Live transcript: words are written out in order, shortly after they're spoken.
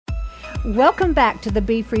Welcome back to the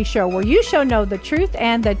Be Free Show, where you shall know the truth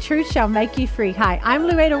and the truth shall make you free. Hi, I'm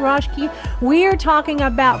Loretta Roschke. We are talking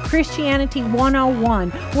about Christianity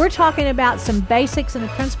 101. We're talking about some basics and the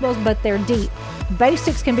principles, but they're deep.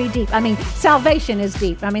 Basics can be deep. I mean, salvation is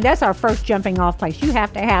deep. I mean, that's our first jumping off place. You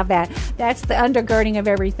have to have that. That's the undergirding of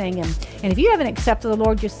everything. And if you haven't accepted the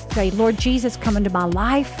Lord, just say, Lord Jesus, come into my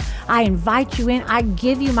life. I invite you in. I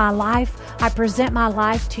give you my life. I present my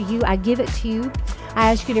life to you. I give it to you.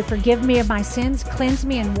 I ask you to forgive me of my sins, cleanse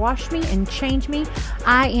me and wash me and change me.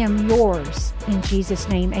 I am yours. In Jesus'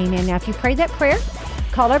 name, amen. Now, if you pray that prayer,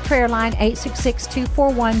 call our prayer line,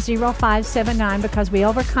 866-241-0579, because we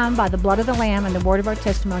overcome by the blood of the Lamb and the word of our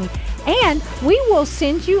testimony. And we will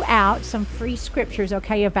send you out some free scriptures,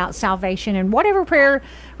 okay, about salvation. And whatever prayer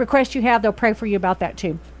request you have, they'll pray for you about that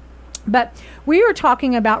too. But we were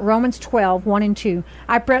talking about Romans 12, 1 and 2.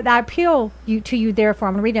 I appeal to you, therefore,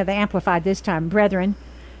 I'm going to read it the Amplified this time, brethren.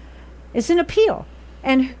 It's an appeal.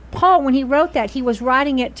 And Paul, when he wrote that, he was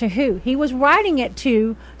writing it to who? He was writing it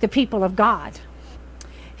to the people of God.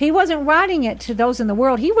 He wasn't writing it to those in the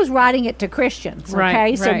world. He was writing it to Christians, okay?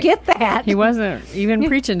 Right. So get that. He wasn't even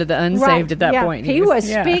preaching to the unsaved at that point. He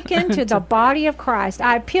was speaking to the body of Christ.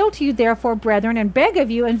 I appeal to you, therefore, brethren, and beg of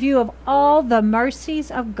you in view of all the mercies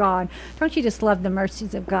of God. Don't you just love the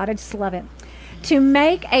mercies of God? I just love it. To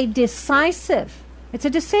make a decisive, it's a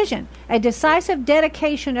decision, a decisive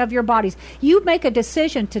dedication of your bodies. You make a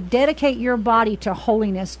decision to dedicate your body to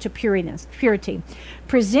holiness, to purity.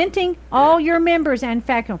 Presenting all your members and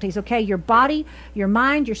faculties, okay, your body, your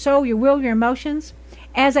mind, your soul, your will, your emotions,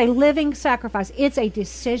 as a living sacrifice. It's a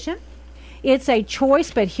decision. It's a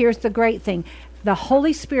choice, but here's the great thing. The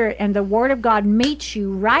Holy Spirit and the Word of God meets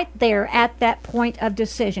you right there at that point of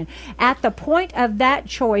decision. At the point of that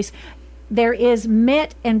choice, there is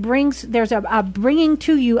met and there's a bringing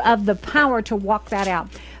to you of the power to walk that out.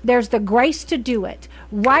 There's the grace to do it.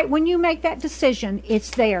 Right when you make that decision, it's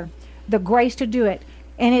there. The grace to do it.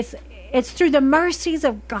 And it's through the mercies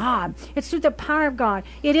of God. It's through the power of God.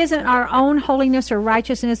 It isn't our own holiness or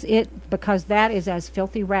righteousness, because that is as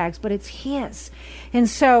filthy rags, but it's His. And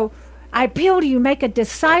so I appeal to you, make a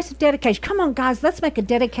decisive dedication. Come on, guys, let's make a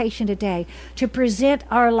dedication today to present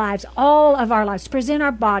our lives, all of our lives, present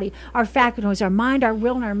our body, our faculties, our mind, our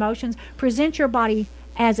will, and our emotions. Present your body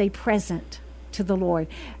as a present to the Lord,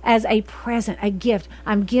 as a present, a gift.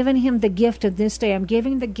 I'm giving Him the gift of this day. I'm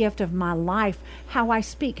giving the gift of my life, how I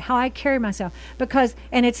speak, how I carry myself.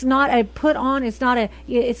 And it's not a put on, it's not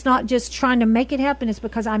just trying to make it happen. It's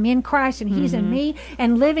because I'm in Christ and He's in me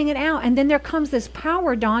and living it out. And then there comes this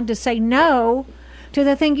power, Dawn, to say no to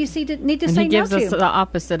the thing you need to say no to. And He gives us the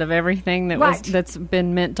opposite of everything that's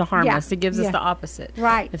been meant to harm us. He gives us the opposite.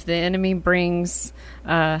 Right. If the enemy brings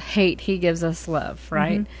hate, He gives us love,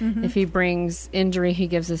 right? If he brings injury, He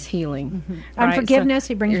gives us healing. Right? Unforgiveness,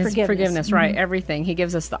 He brings forgiveness. Right. Everything. He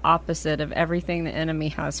gives us the opposite of everything the enemy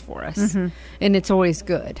has for us. And it's always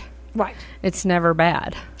good. Right. It's never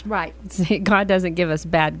bad. Right. God doesn't give us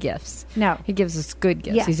bad gifts. No. He gives us good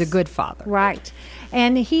gifts. Yes. He's a good Father. Right.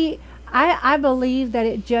 And I believe that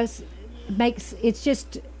it's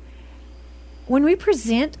just, when we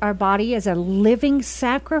present our body as a living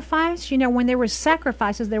sacrifice, when there were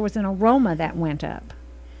sacrifices, there was an aroma that went up.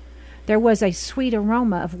 There was a sweet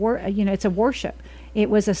aroma of it's a worship. It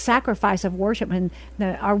was a sacrifice of worship, and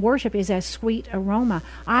our worship is a sweet aroma.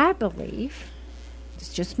 I believe,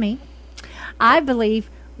 it's just me, I believe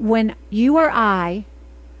when you or I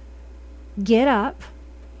get up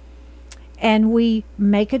and we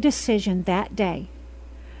make a decision that day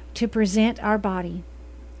to present our body,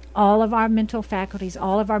 all of our mental faculties,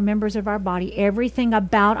 all of our members of our body, everything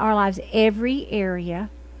about our lives, every area,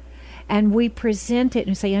 and we present it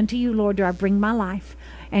and say, unto you, Lord, do I bring my life?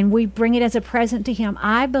 And we bring it as a present to Him.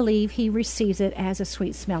 I believe He receives it as a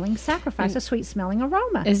sweet-smelling sacrifice, a sweet-smelling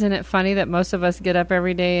aroma. Isn't it funny that most of us get up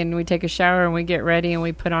every day and we take a shower and we get ready and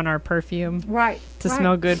we put on our perfume? Right. To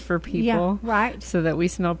smell good for people. Yeah, right. So that we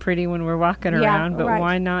smell pretty when we're walking around. But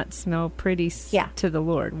why not smell pretty to the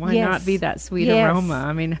Lord? Why not be that sweet aroma?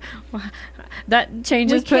 I mean, that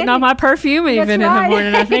changes putting on my perfume even in the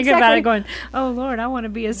morning. I think about it going, oh, Lord, I want to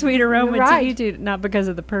be a sweet aroma to you too. Not because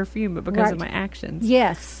of the perfume, but because of my actions.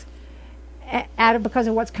 Yes. Because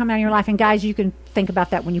of what's coming out of your life. And guys, you can think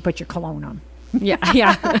about that when you put your cologne on. Yeah.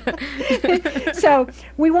 So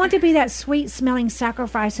we want to be that sweet smelling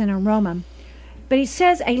sacrifice and aroma. But He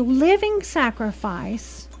says a living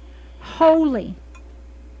sacrifice, holy.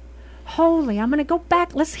 Holy. I'm going to go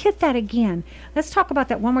back. Let's hit that again. Let's talk about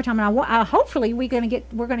that one more time. And hopefully we're going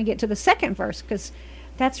to get to the second verse, because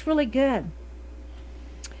that's really good.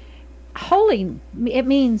 Holy, it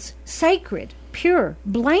means sacred, pure,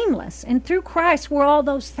 blameless. And through Christ, we're all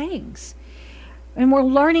those things. And we're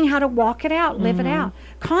learning how to walk it out, live it out.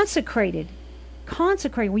 Consecrated.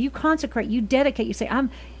 When you consecrate, you dedicate. You say, I'm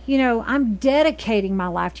dedicating my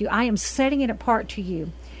life to you. I am setting it apart to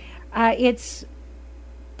you. It's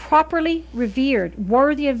properly revered,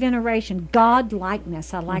 worthy of veneration,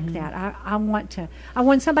 God-likeness. I like that. I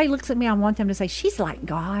when somebody looks at me, I want them to say, she's like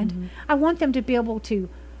God. I want them to be able to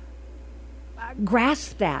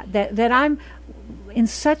grasp that I'm in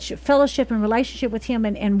such fellowship and relationship with him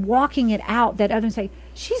and walking it out that others say,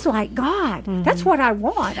 she's like God. That's what I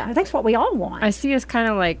want. That's what we all want. I see us kind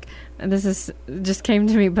of like, just came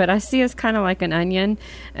to me, but I see us kind of like an onion.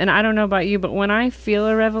 And I don't know about you, but when I feel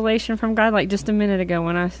a revelation from God, like just a minute ago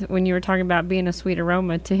when you were talking about being a sweet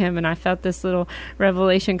aroma to him, and I felt this little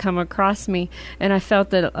revelation come across me, and I felt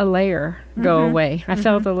that a layer go away. I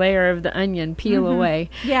felt the layer of the onion peel away.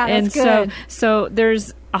 Yeah, that's good. And so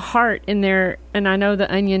there's a heart in there, and I know the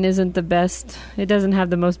onion isn't the best. It doesn't have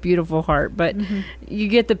the most beautiful heart, but you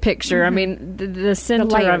get the picture. I mean, the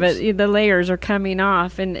center of it, the layers are coming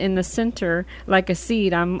off, and in the center, like a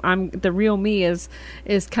seed, I'm the real me is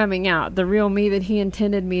coming out. The real me that he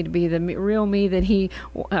intended me to be, the real me that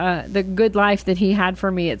the good life that he had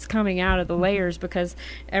for me. It's coming out of the layers, because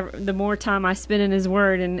the more time I spend in his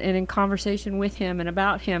word and in conversation with him and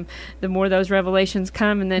about him, the more those revelations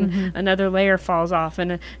come, and then another layer falls off,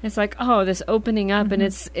 and it's like, oh, this opening up, and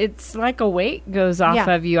it's like a weight goes off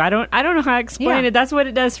of you. I don't know how to explain it. That's what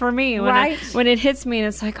it does for me when it hits me, and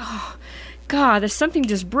it's like, oh God, there's something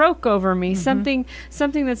just broke over me. Something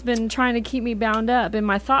that's been trying to keep me bound up in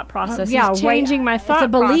my thought process. He's changing my thought process.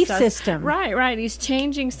 It's a belief system. Right. He's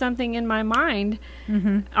changing something in my mind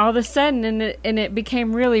all of a sudden, and it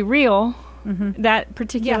became really real. That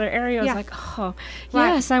particular area, I was like, oh,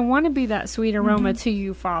 yes, I want to be that sweet aroma to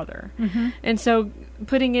you, Father. And so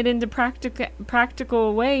putting it into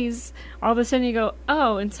practical ways, all of a sudden you go,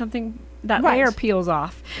 oh, and something, that layer peels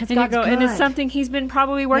off. And you go, and it's something he's been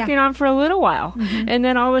probably working on for a little while. And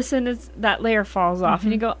then all of a sudden that layer falls off,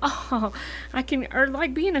 and you go, oh, or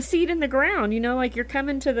like being a seed in the ground, like you're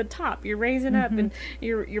coming to the top, you're raising up, and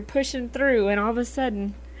you're pushing through, and all of a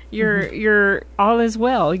sudden you're all is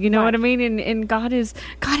well. You know what I mean? And God is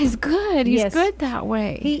good. He's good that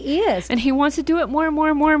way. He is. And he wants to do it more and more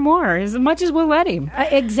and more and more, as much as we'll let him.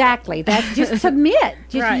 Exactly. That's just submit.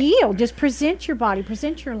 Just yield. Just present your body.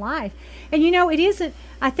 Present your life. And it isn't,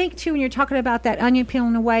 I think too, when you're talking about that onion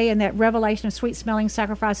peeling away and that revelation of sweet smelling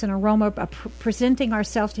sacrifice and aroma, presenting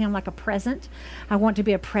ourselves to him like a present. I want to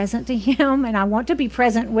be a present to him, and I want to be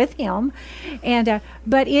present with him. And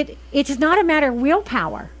but it's not a matter of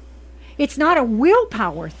willpower. It's not a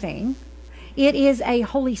willpower thing. It is a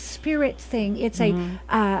Holy Spirit thing. It's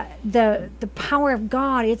the power of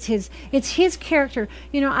God. It's His character.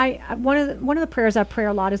 One of the prayers I pray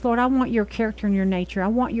a lot is, Lord, I want your character and your nature. I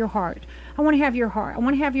want your heart. I want to have your heart. I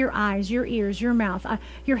want to have your eyes, your ears, your mouth,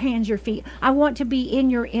 your hands, your feet. I want to be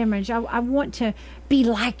in your image. I want to be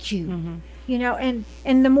like you.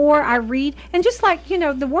 And the more I read, and just like,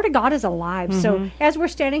 the Word of God is alive. So as we're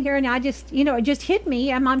standing here, and I just, it just hit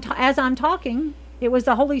me as I'm talking. It was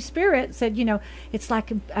the Holy Spirit said, it's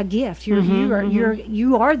like a gift. You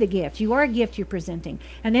are the gift. You are a gift you're presenting.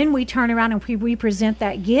 And then we turn around and we present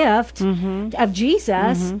that gift of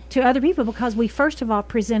Jesus to other people, because we first of all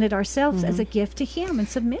presented ourselves as a gift to Him in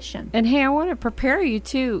submission. And hey, I want to prepare you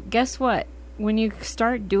too. Guess what? When you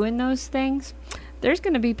start doing those things, there's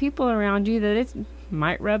going to be people around you that it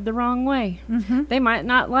might rub the wrong way. They might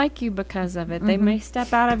not like you because of it. They may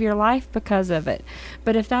step out of your life because of it.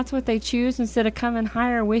 But if that's what they choose, instead of coming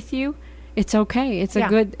higher with you, it's okay. It's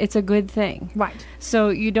a good thing. Right. So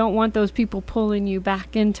you don't want those people pulling you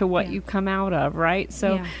back into what you come out of, right?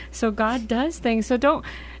 So God does things. So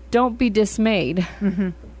don't be dismayed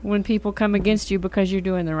when people come against you because you're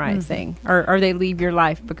doing the right thing, or they leave your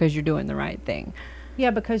life because you're doing the right thing.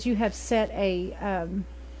 Yeah, because you have set a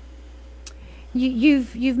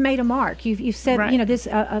you've made a mark. You've set this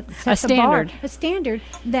a standard, a standard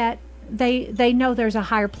that they know there's a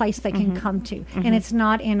higher place they can come to, and it's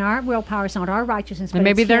not in our willpower, it's not our righteousness. And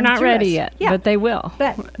maybe they're not ready yet, but they will.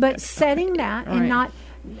 But setting that and not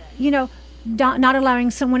not allowing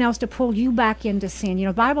someone else to pull you back into sin.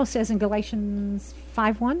 The Bible says in Galatians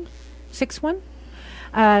 5:1, 6:1.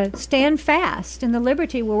 Stand fast in the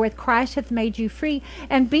liberty wherewith Christ hath made you free,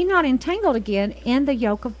 and be not entangled again in the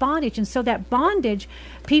yoke of bondage. And so that bondage,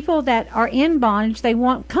 people that are in bondage, they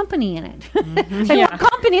want company in it. They want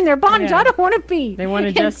company in their bondage. I don't want to be. They want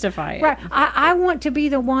to justify it. Right. I want to be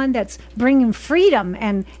the one that's bringing freedom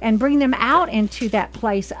and bring them out into that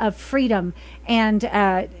place of freedom and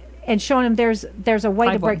and showing them there's a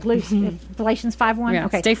way to break loose. Galatians 5:1. Yeah,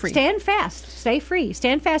 okay, stay free. Stand fast, stay free,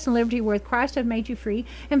 stand fast in liberty where Christ hath made you free,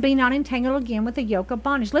 and be not entangled again with the yoke of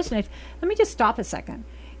bondage. Listen, let me just stop a second.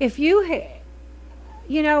 If you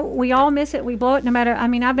we all miss it. We blow it no matter. I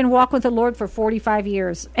mean, I've been walking with the Lord for 45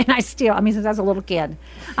 years, and I still, since I was a little kid,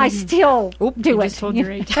 I still do it. Just told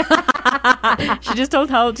your age. She just told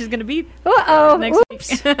how old she's going to be. Next week.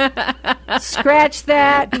 Scratch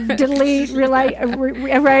that. Delete.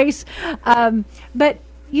 Erase. But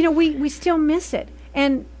we still miss it.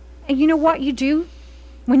 And you know what you do?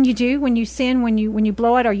 When you sin, when you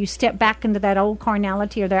blow it, or you step back into that old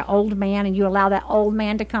carnality or that old man, and you allow that old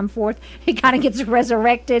man to come forth, he kind of gets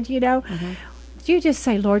resurrected, You just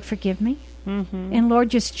say, Lord, forgive me. And Lord,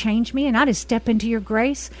 just change me. And I just step into your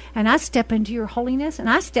grace, and I step into your holiness, and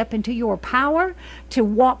I step into your power to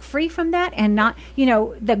walk free from that, and not,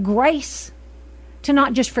 the grace to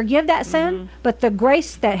not just forgive that sin, but the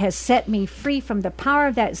grace that has set me free from the power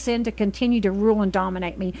of that sin to continue to rule and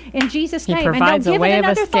dominate me. In Jesus' name. He provides a way of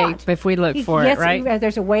escape if we look for it, right?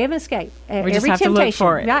 There's a way of escape. We just have to look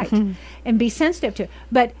for it. Right. And be sensitive to it.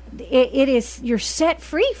 But it is, you're set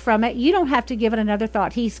free from it. You don't have to give it another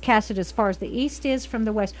thought. He's cast it as far as the east is from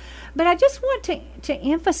the west. But I just want to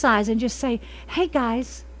emphasize and just say, hey,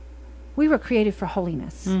 guys, we were created for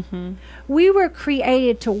holiness. We were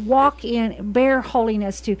created to walk in, bear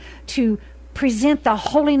holiness, to present the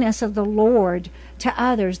holiness of the Lord to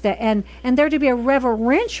others, and there to be a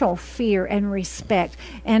reverential fear and respect,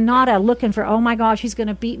 and not a looking for, oh my gosh, he's going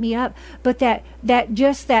to beat me up, but that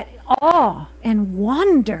awe and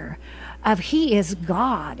wonder of he is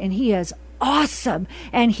God, and he is awesome,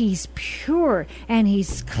 and he's pure, and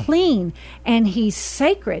he's clean, and he's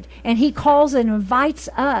sacred, and he calls and invites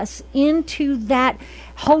us into that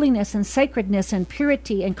holiness and sacredness and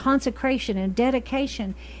purity and consecration and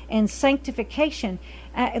dedication and sanctification,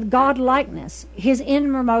 God-likeness, his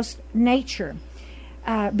innermost nature,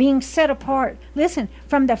 being set apart. Listen,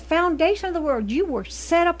 from the foundation of the world, you were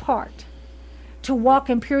set apart to walk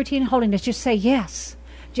in purity and holiness. Just say yes.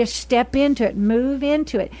 Just step into it, move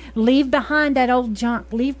into it, leave behind that old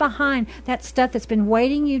junk, leave behind that stuff that's been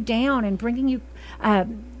weighting you down and bringing you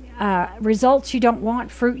results you don't want,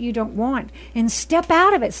 fruit you don't want, and step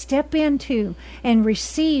out of it, step into and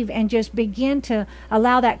receive, and just begin to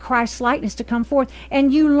allow that Christ likeness to come forth.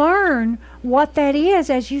 And you learn what that is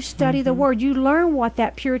as you study the Word. You learn what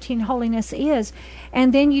that purity and holiness is.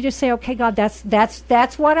 And then you just say, okay, God, that's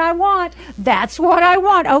what I want. That's what I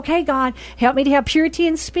want. Okay, God, help me to have purity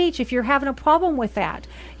in speech if you're having a problem with that.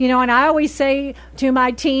 And I always say to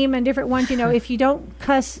my team and different ones, if you don't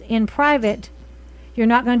cuss in private, you're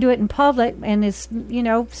not going to do it in public. And it's,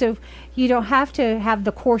 so you don't have to have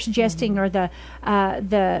the coarse jesting or the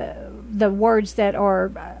words that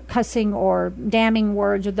are cussing or damning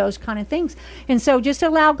words or those kind of things. And so just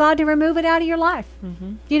allow God to remove it out of your life.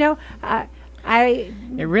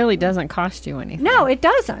 It really doesn't cost you anything. No, it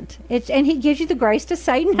doesn't. And he gives you the grace to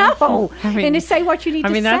say no, and to say what you need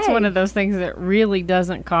to say. That's one of those things that really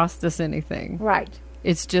doesn't cost us anything. Right.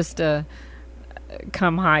 It's just a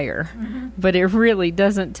come higher, but it really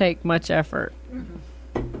doesn't take much effort.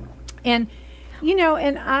 And,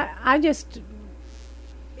 and I just...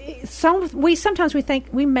 sometimes we think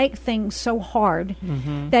we make things so hard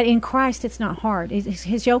that in Christ it's not hard.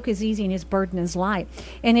 His yoke is easy and his burden is light.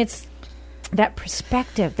 And it's that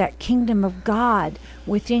perspective, that kingdom of God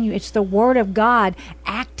within you. It's the Word of God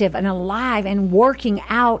active and alive and working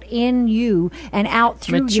out in you and out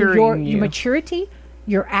through your maturity,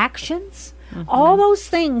 your actions, all those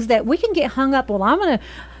things that we can get hung up. Well, I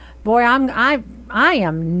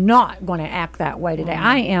am not going to act that way today.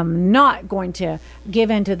 I am not going to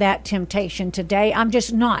give into that temptation today. I'm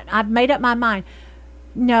just not. I've made up my mind.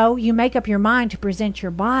 No, you make up your mind to present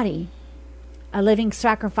your body a living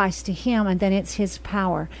sacrifice to him, and then it's his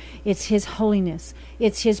power. It's his holiness.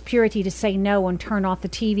 It's his purity to say no and turn off the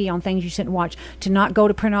TV on things you shouldn't watch, to not go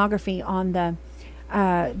to pornography on the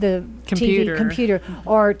computer,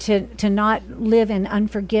 or to not live in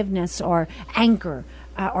unforgiveness or anger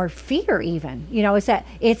or fear even.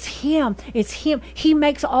 It's him. He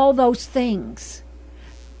makes all those things.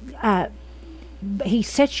 He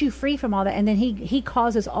sets you free from all that, and then he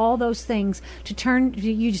causes all those things to turn.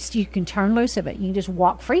 You can turn loose of it. You can just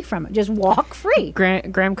walk free from it. Just walk free.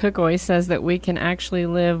 Graham Cook always says that we can actually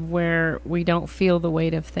live where we don't feel the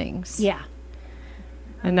weight of things. Yeah,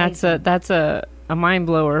 and that's a mind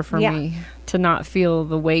blower for me, to not feel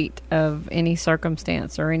the weight of any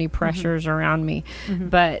circumstance or any pressures around me.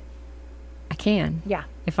 But I can,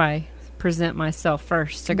 if I present myself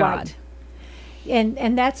first to God.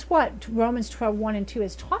 And that's what Romans 12:1 and 2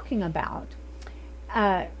 is talking about.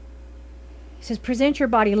 He says, present your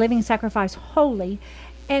body a living sacrifice, holy.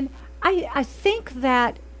 And I think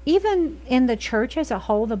that even in the church as a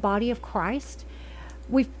whole, the body of Christ,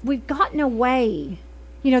 we've gotten away.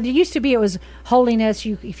 You know, there used to be, it was holiness.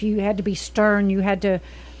 If you had to be stern, you had to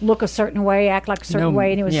look a certain way, act like a certain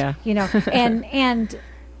way, and it was, you know,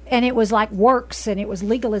 and it was like works, and it was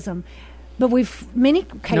legalism. But many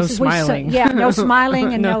cases, no smiling. No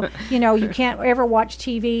smiling, and no, you know, you can't ever watch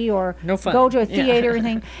TV or go to a theater or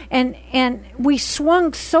anything. And we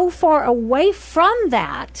swung so far away from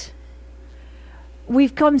that.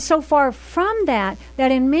 We've come so far from that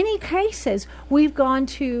in many cases we've gone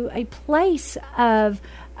to a place of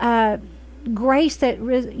grace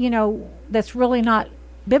that that's really not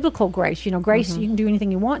biblical grace. You know, grace you can do anything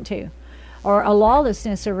you want to, or a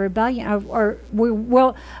lawlessness or rebellion, or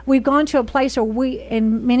we've gone to a place where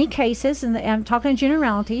in many cases, and I'm talking in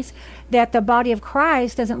generalities, that the body of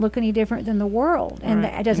Christ doesn't look any different than the world, and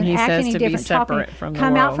it doesn't act any different.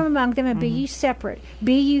 Come out from among them and be ye separate.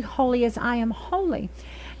 Be ye holy as I am holy.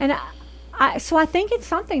 And so I think it's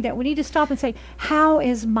something that we need to stop and say, how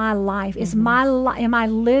is my life? Is am I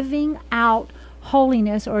living out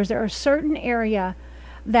holiness, or is there a certain area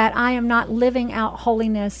that I am not living out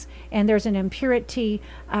holiness, and there's an impurity,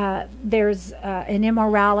 there's an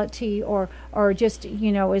immorality, or just,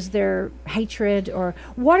 you know, is there hatred, or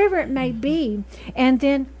whatever it may be, and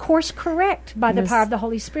then course correct by the power of the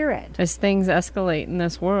Holy Spirit. As things escalate in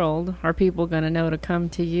this world, are people going to know to come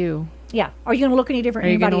to you? Yeah. Are you going to look any different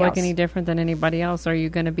than anybody else? Are you going to look any different than anybody else? Are you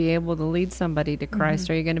going to be able to lead somebody to Christ?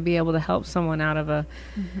 Are you going to be able to help someone out of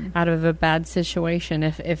a bad situation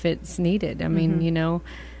if it's needed? I mean, you know,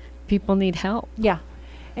 people need help. Yeah.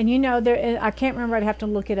 And you know, I can't remember, I'd have to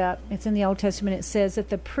look it up. It's in the Old Testament. It says that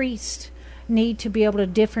the priests need to be able to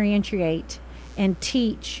differentiate and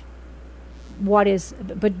teach but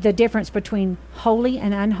the difference between holy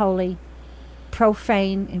and unholy,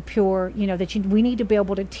 profane and pure, you know, we need to be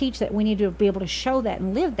able to teach that. We need to be able to show that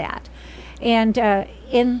and live that, and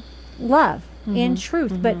in love, in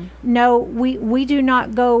truth. But no, we do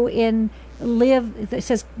not go in live. It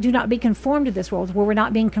says, do not be conformed to this world, where we're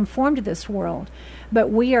not being conformed to this world, but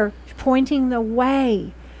we are pointing the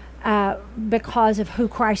way because of who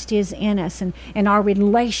Christ is in us, and our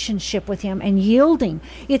relationship with Him, and yielding.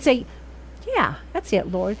 That's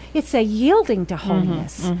it, Lord. It's a yielding to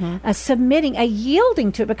holiness, a submitting, a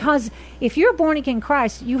yielding to it. Because if you're born again in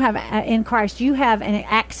Christ, you have an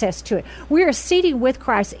access to it. We are seated with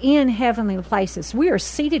Christ in heavenly places. We are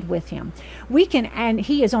seated with Him. And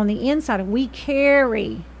He is on the inside, and we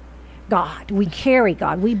carry God. We carry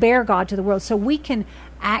God. We bear God to the world, so we can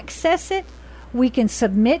access it. We can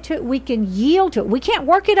submit to it. We can yield to it. We can't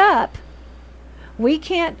work it up. We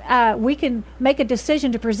can't. We can make a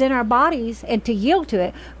decision to present our bodies and to yield to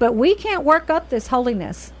it, but we can't work up this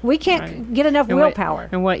holiness. We can't get enough willpower.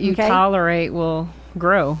 What you tolerate will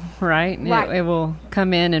grow, right? It will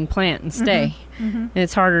come in and plant and stay.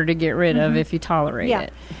 It's harder to get rid of if you tolerate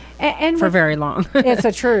it and for very long. It's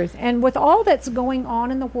the truth. And with all that's going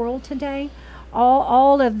on in the world today,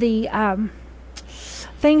 all of the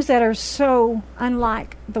things that are so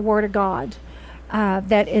unlike the Word of God,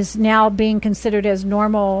 that is now being considered as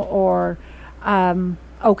normal or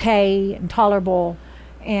okay and tolerable,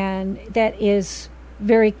 and that is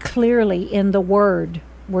very clearly in the Word.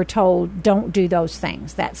 We're told, don't do those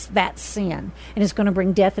things. That's sin, and it's going to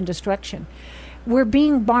bring death and destruction. We're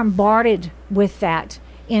being bombarded with that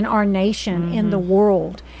in our nation, in the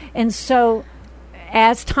world. And so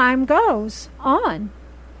as time goes on,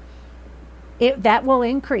 that will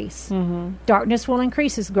increase. Darkness will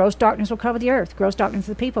increase. As gross darkness will cover the earth, gross darkness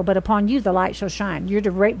of the people. But upon you the light shall shine. You're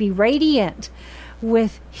to be radiant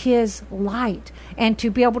with His light, and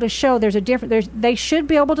to be able to show there's a difference. They should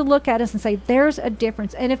be able to look at us and say, there's a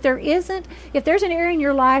difference. And if there's an area in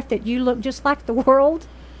your life that you look just like the world,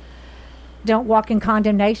 don't walk in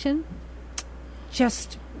condemnation.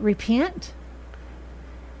 Just repent.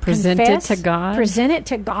 Present it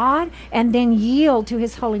to God, and then yield to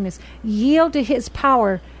His holiness. Yield to His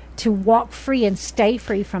power to walk free and stay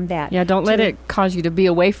free from that. Yeah, don't let it cause you to be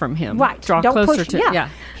away from Him. Right. Draw don't closer push, to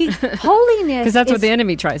holiness. Because that's what the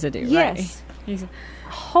enemy tries to do, yes, right?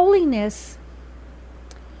 Holiness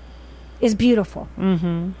is beautiful.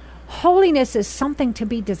 Holiness is something to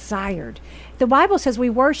be desired. The Bible says we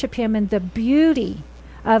worship Him in the beauty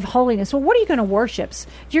of holiness. Well, what are you going to worship?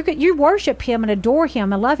 You worship Him and adore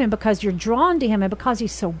Him and love Him because you're drawn to Him and because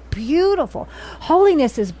He's so beautiful.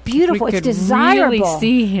 Holiness is beautiful. It's desirable. Really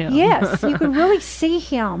see Him. Yes, you can really see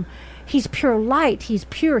Him. He's pure light. He's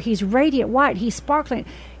pure. He's radiant white. He's sparkling.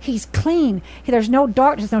 He's clean. There's no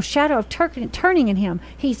darkness, no shadow of turning in him.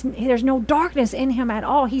 There's no darkness in him at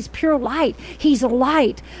all. He's pure light. He's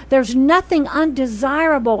light. There's nothing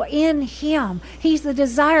undesirable in him. He's the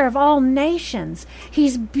desire of all nations.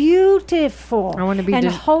 He's beautiful. I want to be and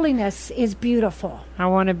holiness is beautiful. I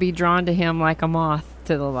want to be drawn to him like a moth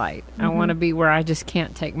to the light. I want to be where I just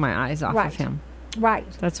can't take my eyes off of him. Right.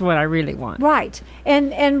 That's what I really want. Right.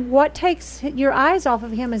 And what takes your eyes off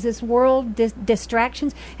of him is this world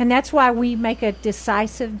distractions. And that's why we make a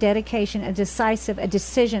decisive dedication, a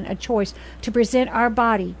decision, a choice to present our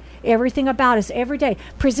body, everything about us every day.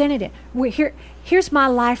 Presented it. Here's my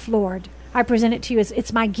life, Lord. I present it to you.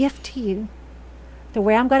 It's my gift to you. The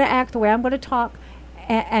way I'm going to act, the way I'm going to talk.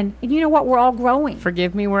 And you know what? We're all growing.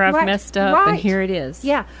 Forgive me where I've messed up, and here it is.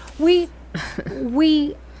 Yeah. We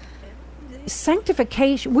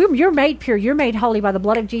sanctification, you're made pure, you're made holy by the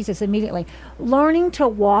blood of Jesus immediately. Learning to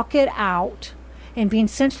walk it out and being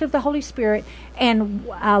sensitive to the Holy Spirit and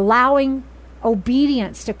allowing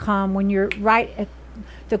obedience to come when you're right.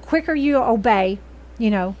 The quicker you obey,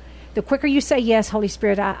 the quicker you say, yes, Holy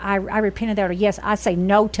Spirit, I repent of that, or yes, I say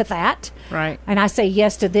no to that. Right. And I say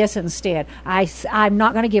yes to this instead. I'm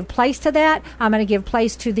not going to give place to that. I'm going to give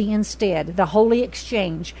place to the instead, the holy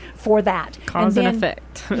exchange for that. Cause and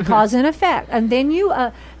effect. Cause and effect. And then you,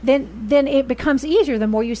 then it becomes easier the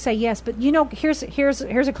more you say yes. But here's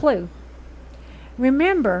a clue.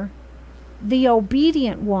 Remember, the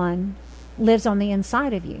obedient one lives on the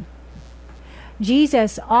inside of you.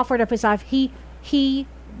 Jesus offered up his life. He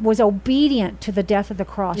was obedient to the death of the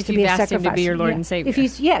cross to be a sacrifice. If you've asked him to be your Lord and Savior.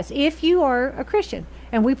 If you are a Christian.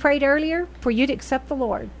 And we prayed earlier for you to accept the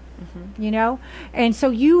Lord. And so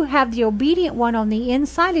you have the obedient one on the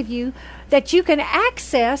inside of you that you can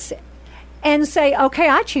access and say, okay,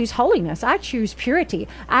 I choose holiness. I choose purity.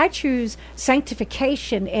 I choose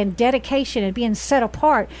sanctification and dedication and being set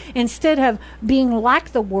apart instead of being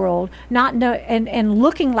like the world, and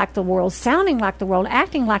looking like the world, sounding like the world,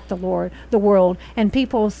 acting like the world. And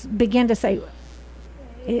people begin to say,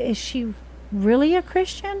 is she really a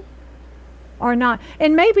Christian or not?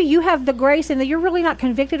 And maybe you have the grace and that you're really not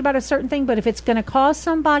convicted about a certain thing, but if it's going to cause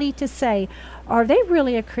somebody to say, are they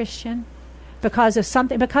really a Christian? Because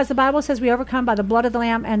the Bible says we overcome by the blood of the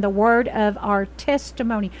Lamb and the word of our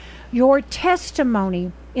testimony. Your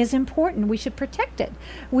testimony is important. We should protect it.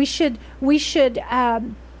 We should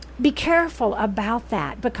be careful about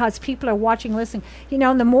that because people are watching, listening.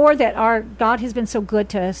 And the more that our God has been so good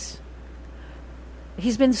to us,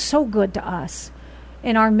 He's been so good to us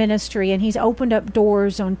in our ministry, and He's opened up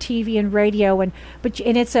doors on TV and radio, and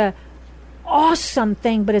it's a awesome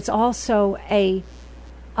thing, but it's also a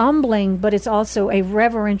humbling, but it's also a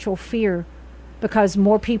reverential fear because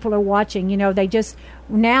more people are watching. Now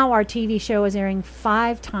our TV show is airing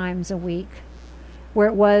 5 times a week, where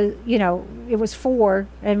it was 4.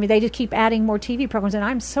 I mean, they just keep adding more TV programs, and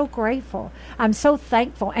I'm so grateful. I'm so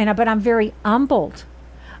thankful, but I'm very humbled.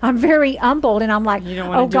 I'm very humbled, and I'm like, you don't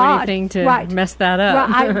want to do anything to mess that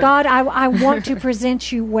up. God, I want to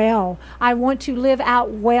present you well. I want to live out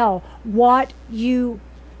well what you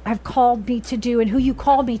have called me to do and who you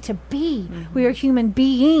called me to be. We are human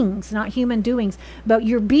beings, not human doings. But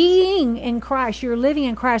your being in Christ, your living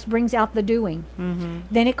in Christ brings out the doing.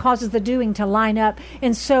 Then it causes the doing to line up.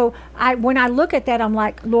 And so when I look at that, I'm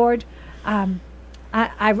like, Lord, I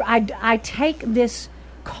take this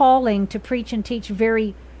calling to preach and teach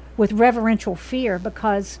with reverential fear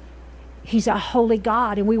because He's a holy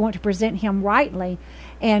God and we want to present Him rightly.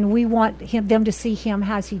 And we want them to see Him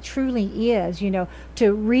as He truly is,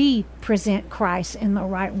 to represent Christ in the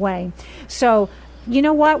right way. So, you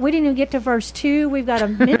know what? We didn't even get to verse 2. We've got a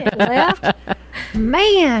minute left.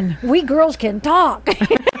 Man, we girls can talk.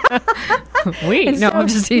 I'm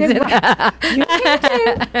just teasing. You too.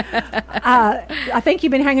 I think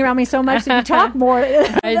you've been hanging around me so much that you talk more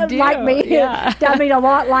like me. Yeah. I mean, a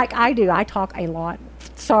lot like I do. I talk a lot.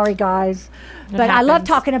 Sorry, guys. But I love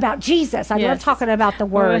talking about Jesus. I love talking about the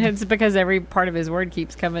Word. Well, it's because every part of His Word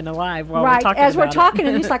keeps coming alive while we're talking about it. As we're talking,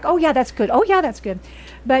 and He's like, oh, yeah, that's good. Oh, yeah, that's good.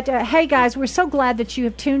 But, hey, guys, we're so glad that you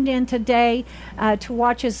have tuned in today to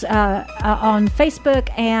watch us on Facebook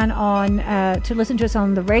and to listen to us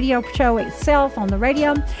on the radio show itself, on the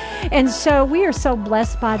radio. And so we are so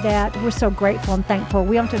blessed by that. We're so grateful and thankful.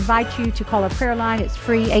 We want to invite you to call our prayer line. It's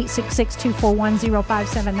free,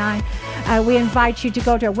 866-241-0579. We invite you to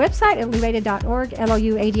go to our website at louada.org,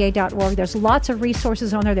 louada.org. There's lots of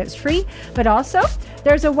resources on there that's free, but also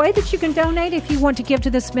There's a way that you can donate if you want to give to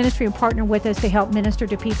this ministry and partner with us to help minister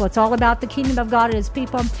to people. It's all about the kingdom of God and his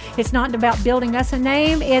people. It's not about building us a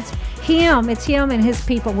name. It's him. It's him and his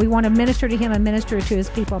people. We want to minister to him and minister to his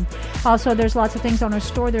people. Also, there's lots of things on our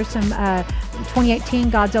store. There's some 2018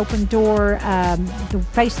 God's Open Door,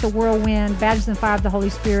 Face the Whirlwind, Baptism in Fire of the Holy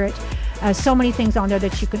Spirit. So many things on there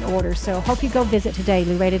that you can order. So hope you go visit today,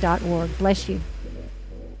 LouRetta.org. Bless you.